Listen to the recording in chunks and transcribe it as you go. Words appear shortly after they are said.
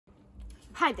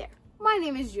Hi there, my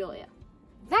name is Julia.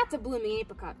 That's a blooming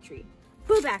apricot tree.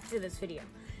 But back to this video.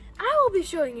 I will be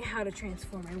showing you how to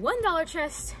transform a $1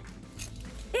 chest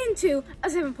into a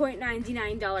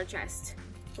 $7.99 chest.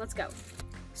 Let's go.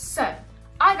 So,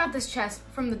 I got this chest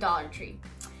from the Dollar Tree.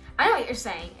 I know what you're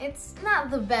saying, it's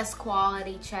not the best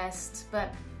quality chest,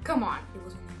 but come on, it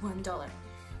was only $1.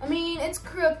 I mean, it's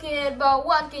crooked, but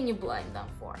what can you blame them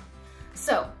for?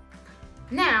 So,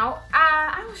 now,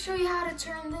 I will show you how to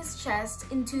turn this chest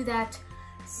into that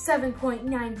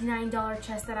 $7.99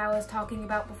 chest that I was talking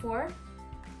about before.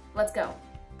 Let's go.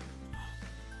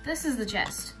 This is the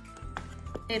chest.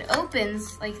 It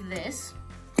opens like this.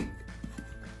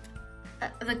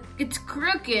 It's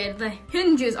crooked, the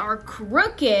hinges are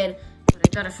crooked, but I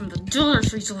got it from the Dollar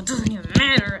Tree, so it doesn't even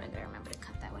matter. I gotta remember to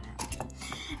cut that one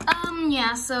out.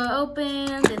 Yeah, so it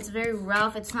opens, it's very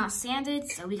rough, it's not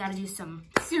sanded, so we gotta do some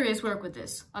serious work with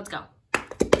this. Let's go.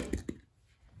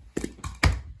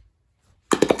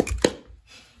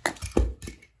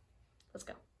 Let's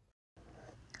go.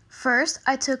 First,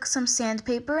 I took some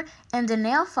sandpaper and a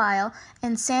nail file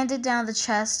and sanded down the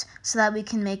chest so that we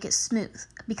can make it smooth,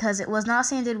 because it was not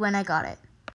sanded when I got it.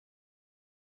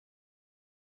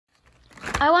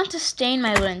 I want to stain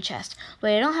my wooden chest,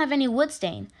 but I don't have any wood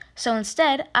stain, so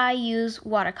instead I use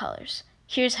watercolors.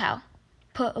 Here's how.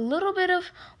 Put a little bit of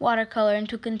watercolor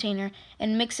into a container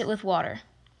and mix it with water,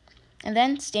 and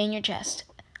then stain your chest.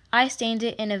 I stained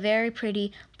it in a very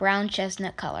pretty brown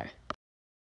chestnut color.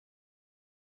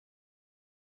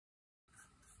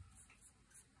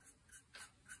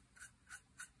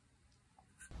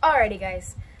 Alrighty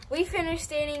guys, we finished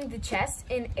staining the chest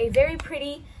in a very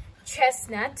pretty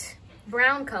chestnut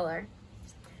brown color.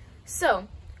 So,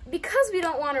 because we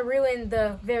don't want to ruin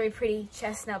the very pretty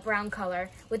chestnut brown color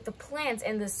with the plants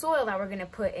and the soil that we're going to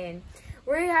put in,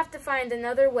 we're going to have to find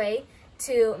another way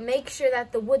to make sure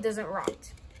that the wood doesn't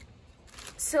rot.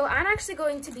 So I'm actually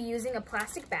going to be using a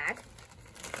plastic bag,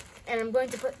 and I'm going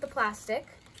to put the plastic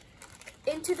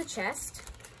into the chest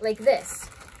like this.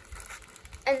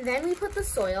 And then we put the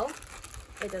soil.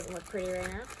 It doesn't look pretty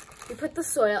right now. We put the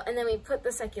soil and then we put the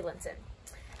succulents in.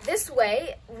 This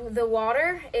way, the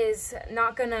water is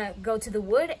not gonna go to the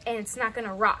wood and it's not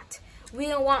gonna rot. We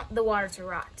don't want the water to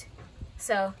rot.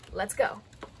 So, let's go.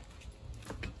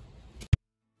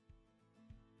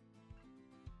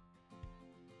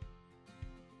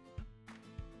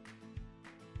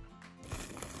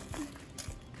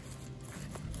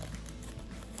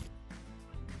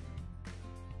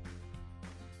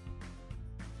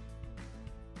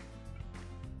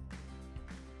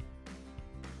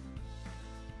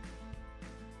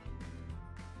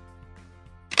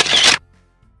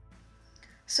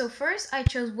 So first, I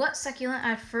chose what succulent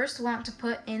I first want to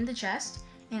put in the chest,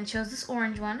 and chose this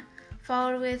orange one,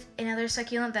 followed with another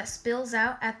succulent that spills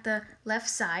out at the left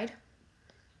side,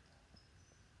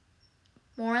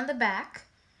 more on the back,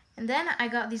 and then I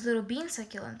got these little bean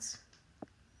succulents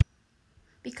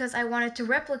because I wanted to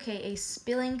replicate a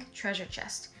spilling treasure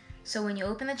chest. So when you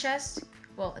open the chest,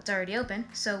 well, it's already open,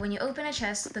 so when you open a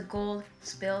chest, the gold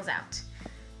spills out.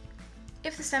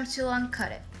 If the stem's too long,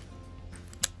 cut it.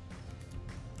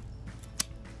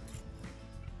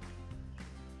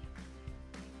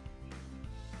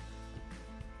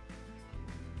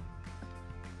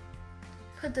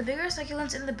 Put the bigger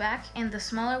succulents in the back and the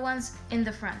smaller ones in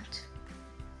the front.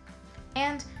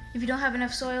 And if you don't have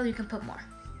enough soil, you can put more.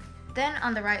 Then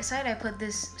on the right side, I put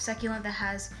this succulent that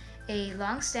has a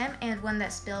long stem and one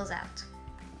that spills out.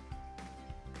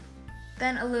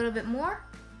 Then a little bit more,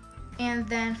 and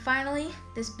then finally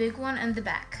this big one in the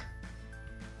back.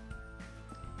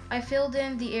 I filled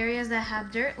in the areas that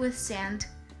have dirt with sand.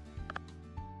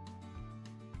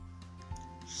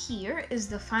 Here is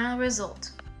the final result.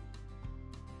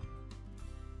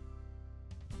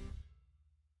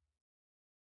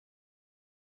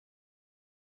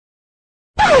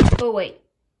 But wait,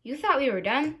 you thought we were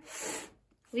done?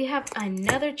 We have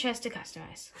another chest to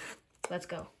customize. Let's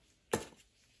go.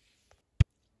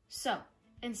 So,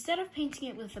 instead of painting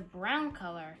it with a brown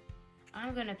color,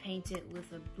 I'm gonna paint it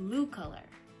with a blue color.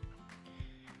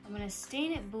 I'm gonna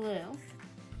stain it blue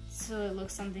so it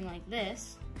looks something like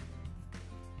this.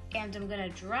 And I'm gonna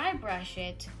dry brush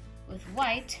it with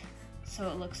white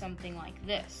so it looks something like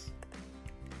this.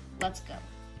 Let's go.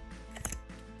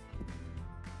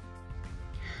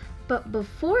 But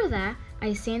before that,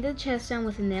 I sanded the chest down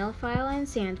with a nail file and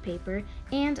sandpaper,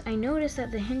 and I noticed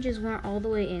that the hinges weren't all the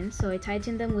way in, so I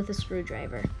tightened them with a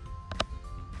screwdriver.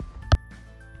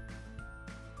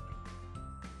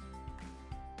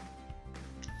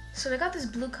 So I got this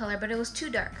blue color, but it was too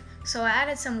dark, so I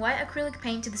added some white acrylic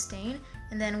paint to the stain,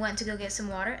 and then went to go get some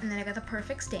water, and then I got the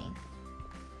perfect stain.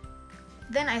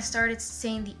 Then I started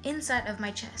staining the inside of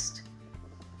my chest.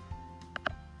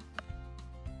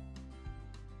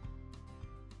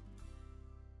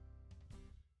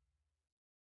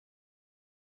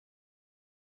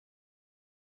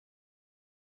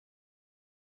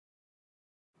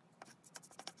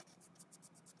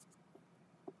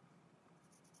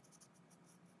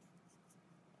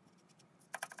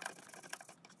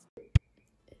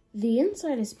 The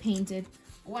inside is painted.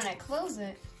 When I close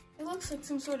it, it looks like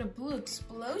some sort of blue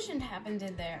explosion happened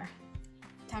in there.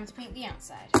 Time to paint the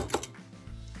outside.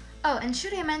 Oh, and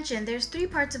should I mention, there's 3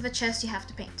 parts of a chest you have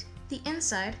to paint. The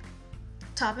inside,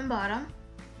 top and bottom,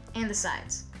 and the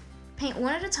sides. Paint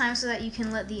one at a time so that you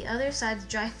can let the other sides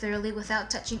dry thoroughly without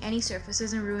touching any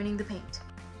surfaces and ruining the paint.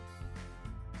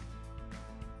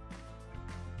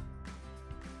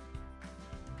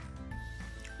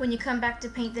 When you come back to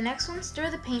paint the next one, stir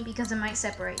the paint because it might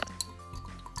separate.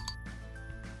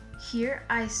 Here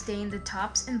I stained the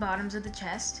tops and bottoms of the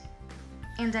chest,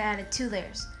 and I added 2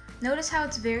 layers. Notice how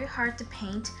it's very hard to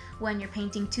paint when you're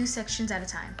painting 2 sections at a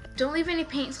time. Don't leave any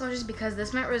paint splotches because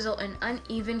this might result in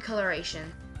uneven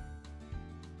coloration.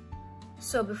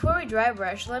 So before we dry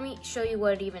brush, let me show you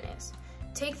what it even is.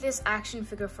 Take this action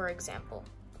figure for example.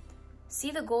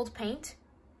 See the gold paint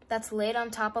that's laid on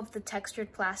top of the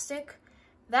textured plastic?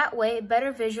 That way, it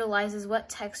better visualizes what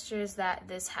textures that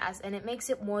this has, and it makes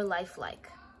it more lifelike.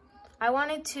 I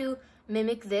wanted to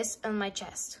mimic this on my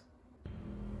chest.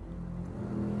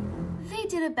 They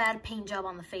did a bad paint job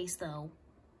on the face though.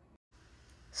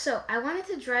 So I wanted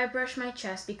to dry brush my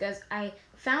chest because I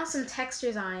found some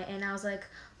textures on it and I was like,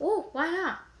 oh, why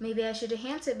not? Maybe I should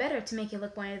enhance it better to make it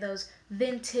look one of those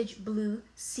vintage blue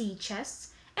sea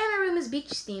chests. And my room is beach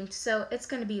themed, so it's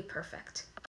gonna be perfect.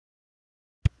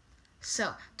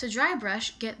 So, to dry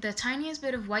brush, get the tiniest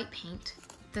bit of white paint,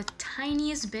 the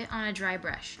tiniest bit on a dry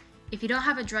brush. If you don't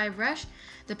have a dry brush,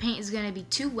 the paint is going to be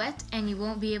too wet and you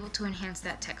won't be able to enhance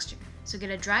that texture. So get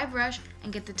a dry brush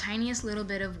and get the tiniest little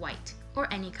bit of white,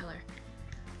 or any color.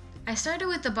 I started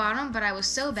with the bottom, but I was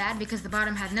so bad because the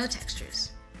bottom had no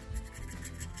textures.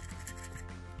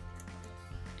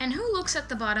 And who looks at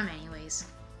the bottom anyways?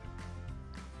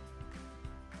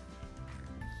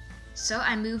 So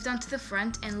I moved on to the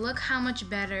front and look how much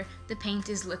better the paint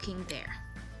is looking there.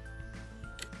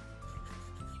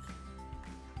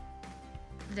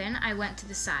 Then I went to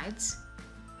the sides,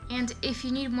 and if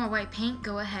you need more white paint,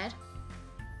 go ahead.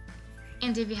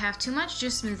 And if you have too much,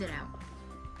 just smooth it out.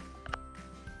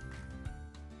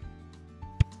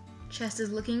 Chest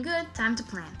is looking good, time to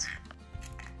plant.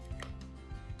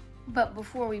 But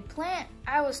before we plant,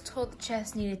 I was told the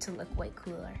chest needed to look way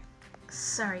cooler.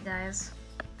 Sorry guys.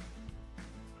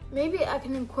 Maybe I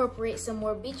can incorporate some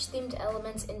more beach-themed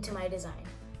elements into my design.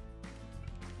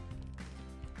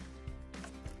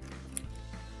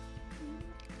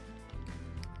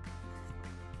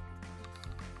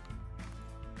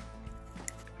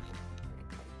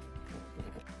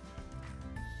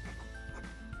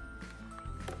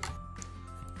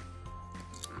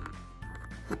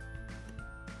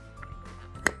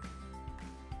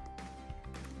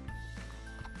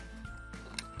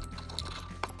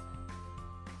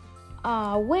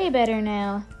 Way better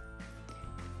now.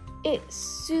 It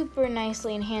super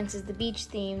nicely enhances the beach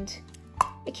themed.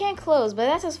 It can't close, but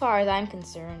that's as far as I'm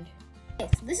concerned. Okay,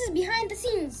 so this is behind the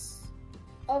scenes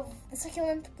of the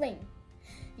succulent plane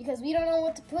because we don't know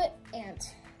what to put, and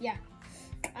yeah,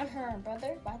 I'm her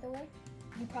brother, by the way.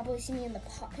 You probably see me in the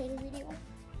pot painting video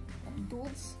of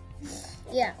dudes.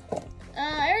 Yeah,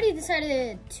 I already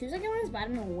decided 2 succulents, but I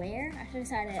don't know where. I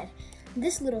decided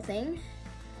this little thing.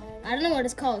 I don't know what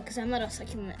it's called because I'm not a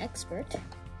succulent expert.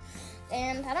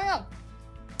 And I don't know.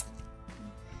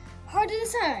 Hard to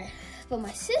decide. But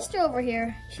my sister over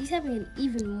here, she's having an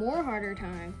even more harder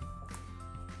time.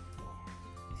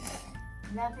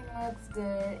 Nothing looks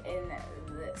good in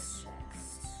this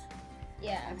chest.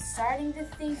 Yeah. I'm starting to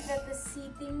think that the sea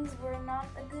things were not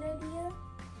a good idea.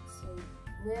 So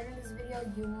later in this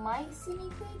video, you might see me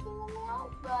taking them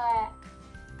out, but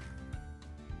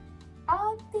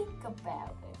I'll think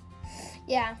about it.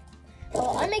 Yeah.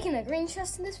 Well, I'm making a green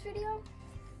chest in this video.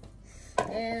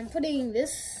 And I'm putting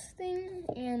this thing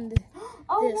and this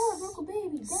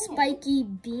baby, spiky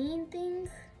bean thing.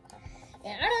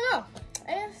 And I don't know.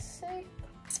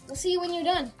 We'll see you when you're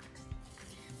done.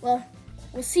 Well,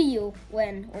 we'll see you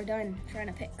when we're done trying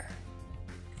to pick.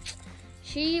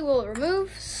 She will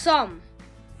remove some.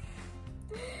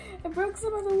 I broke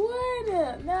some of the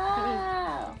wood.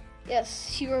 No. Yes,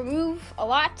 she removed a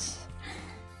lot.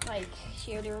 Like,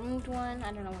 she already removed one.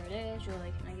 I don't know where it is. You're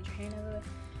like, can I get your hand over it?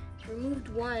 She removed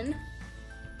one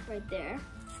right there.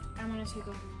 I'm gonna take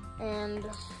over. And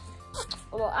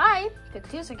Well, I picked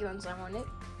 2 succulents I wanted,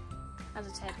 as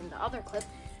it said in the other clip.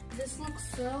 This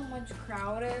looks so much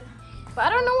crowded. But I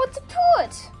don't know what to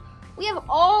put. We have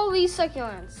all these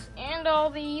succulents and all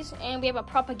these, and we have a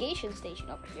propagation station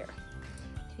over here.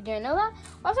 If you didn't know that,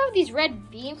 we also have these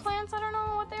red bean plants. I don't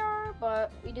know what they are,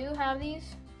 but we do have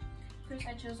these. First,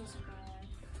 I chose a succulent.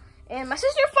 And my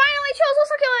sister finally chose a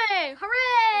succulent!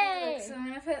 Hooray! So I'm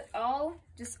gonna put all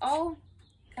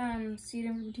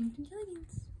sedum jelly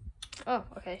beans. Oh,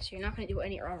 okay. So you're not gonna do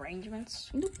any arrangements?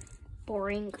 Nope.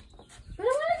 Boring. But I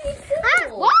want to be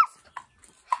simple. Wasp!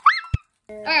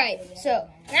 Alright, so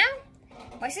now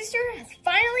my sister has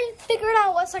finally figured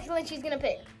out what succulent she's gonna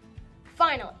pick.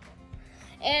 Finally.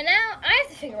 And now I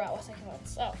have to figure out what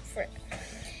succulents. Oh, frick.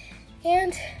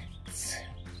 And it's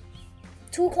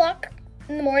 2 o'clock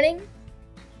in the morning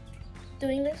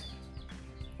doing this.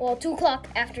 Well, 2 o'clock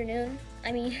afternoon.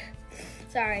 I mean,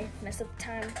 sorry, messed up the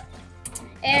time.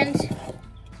 And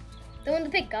the one to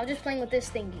pick, I was just playing with this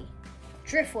thingy.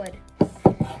 Driftwood.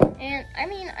 And I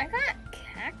mean, I got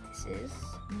cactuses,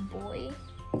 boy.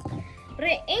 But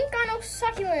it ain't got no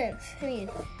succulents. I mean,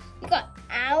 you got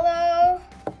aloe.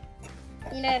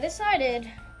 You know, I decided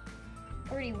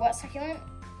already what succulent,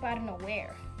 but I don't know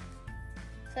where.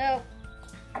 So,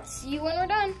 see you when we're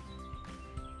done.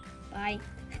 Bye.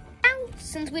 Now,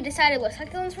 since we decided what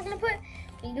succulents we're gonna put,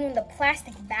 we're doing the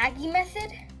plastic baggie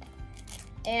method.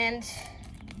 And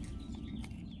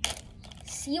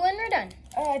see you when we're done.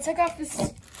 I took off this.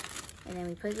 And then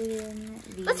we put it in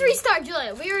the Let's restart,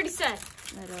 Julia. We already said.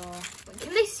 little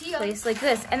Can they see us? place like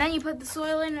this. And then you put the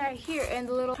soil in right here and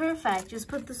the little perfect. Just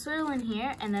put the soil in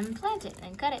here and then plant it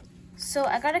and cut it. So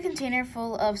I got a container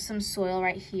full of some soil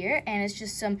right here, and it's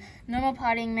just some normal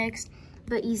potting mix.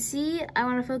 But you see, I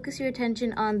want to focus your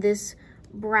attention on this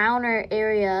browner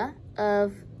area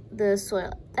of the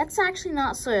soil. That's actually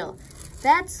not soil.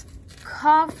 That's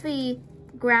coffee,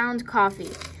 ground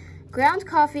coffee. Ground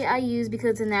coffee I use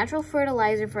because it's a natural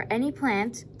fertilizer for any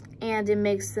plant, and it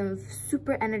makes them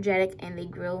super energetic and they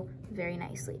grow very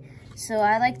nicely. So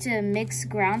I like to mix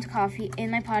ground coffee in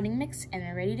my potting mix, and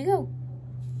they're ready to go.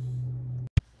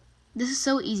 This is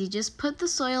so easy. Just put the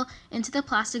soil into the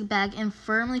plastic bag and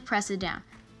firmly press it down.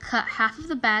 Cut half of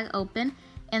the bag open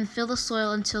and fill the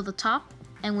soil until the top,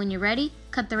 and when you're ready,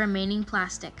 cut the remaining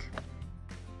plastic.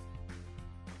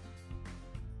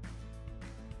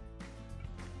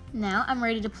 Now I'm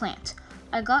ready to plant.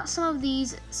 I got some of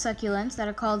these succulents that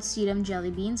are called sedum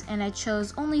jelly beans, and I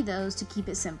chose only those to keep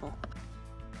it simple.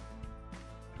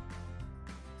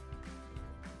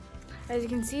 As you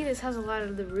can see, this has a lot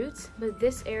of the roots, but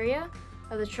this area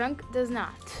of the trunk does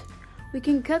not. We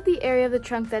can cut the area of the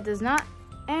trunk that does not,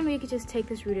 and we could just take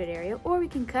this rooted area, or we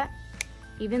can cut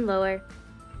even lower,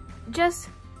 just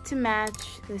to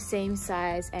match the same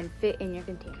size and fit in your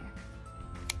container.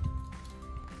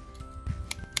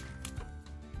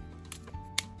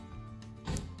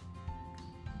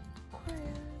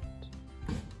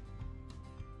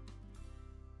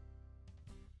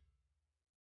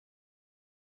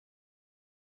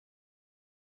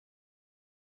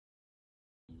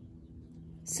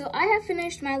 So I have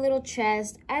finished my little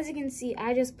chest. As you can see,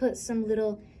 I just put some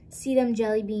little sedum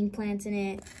jelly bean plants in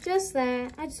it. Just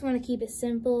that. I just want to keep it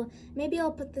simple. Maybe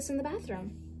I'll put this in the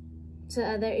bathroom so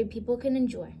other people can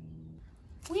enjoy.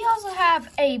 We also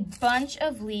have a bunch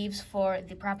of leaves for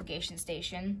the propagation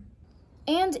station.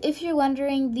 And if you're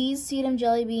wondering, these sedum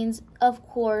jelly beans, of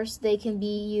course, they can be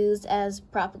used as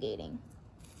propagating.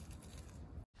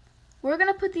 We're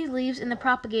going to put these leaves in the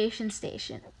propagation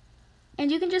station. And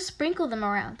you can just sprinkle them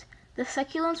around. The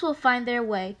succulents will find their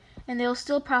way, and they'll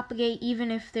still propagate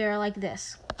even if they're like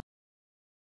this.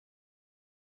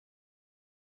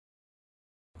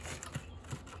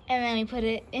 And then we put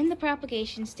it in the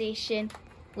propagation station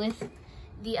with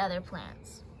the other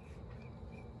plants.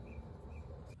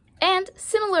 And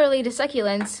similarly to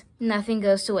succulents, nothing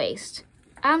goes to waste.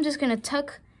 I'm just gonna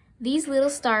tuck these little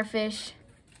starfish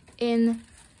in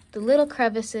the little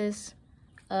crevices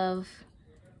of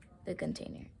the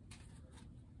container.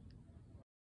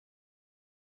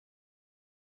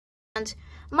 And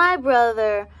my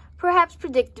brother perhaps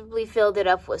predictably filled it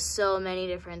up with so many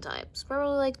different types.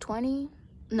 Probably like 20?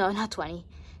 No, not 20.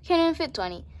 Can't even fit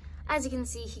 20. As you can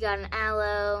see, he got an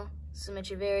aloe, some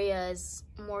echeverias,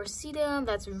 more sedum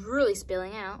that's really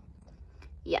spilling out.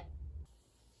 Yeah.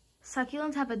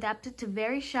 Succulents have adapted to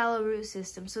very shallow root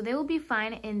systems, so they will be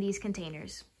fine in these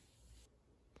containers.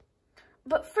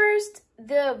 But first,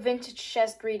 the vintage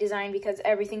chest redesign because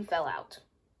everything fell out.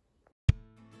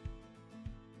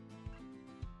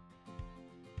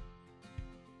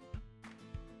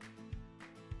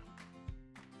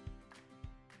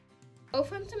 So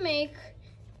fun to make.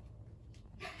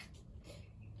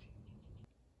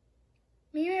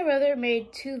 Me and my brother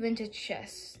made 2 vintage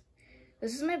chests.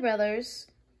 This is my brother's,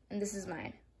 and this is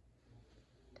mine.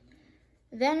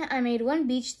 Then I made 1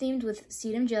 beach themed with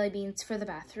sedum jelly beans for the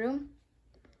bathroom.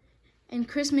 And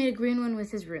Chris made a green one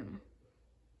with his room.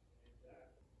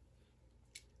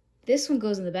 This one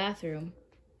goes in the bathroom.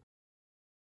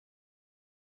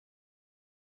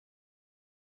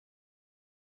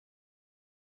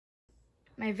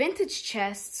 My vintage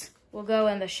chests will go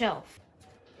on the shelf.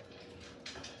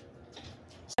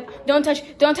 Don't touch,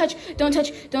 don't touch, don't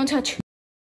touch, don't touch.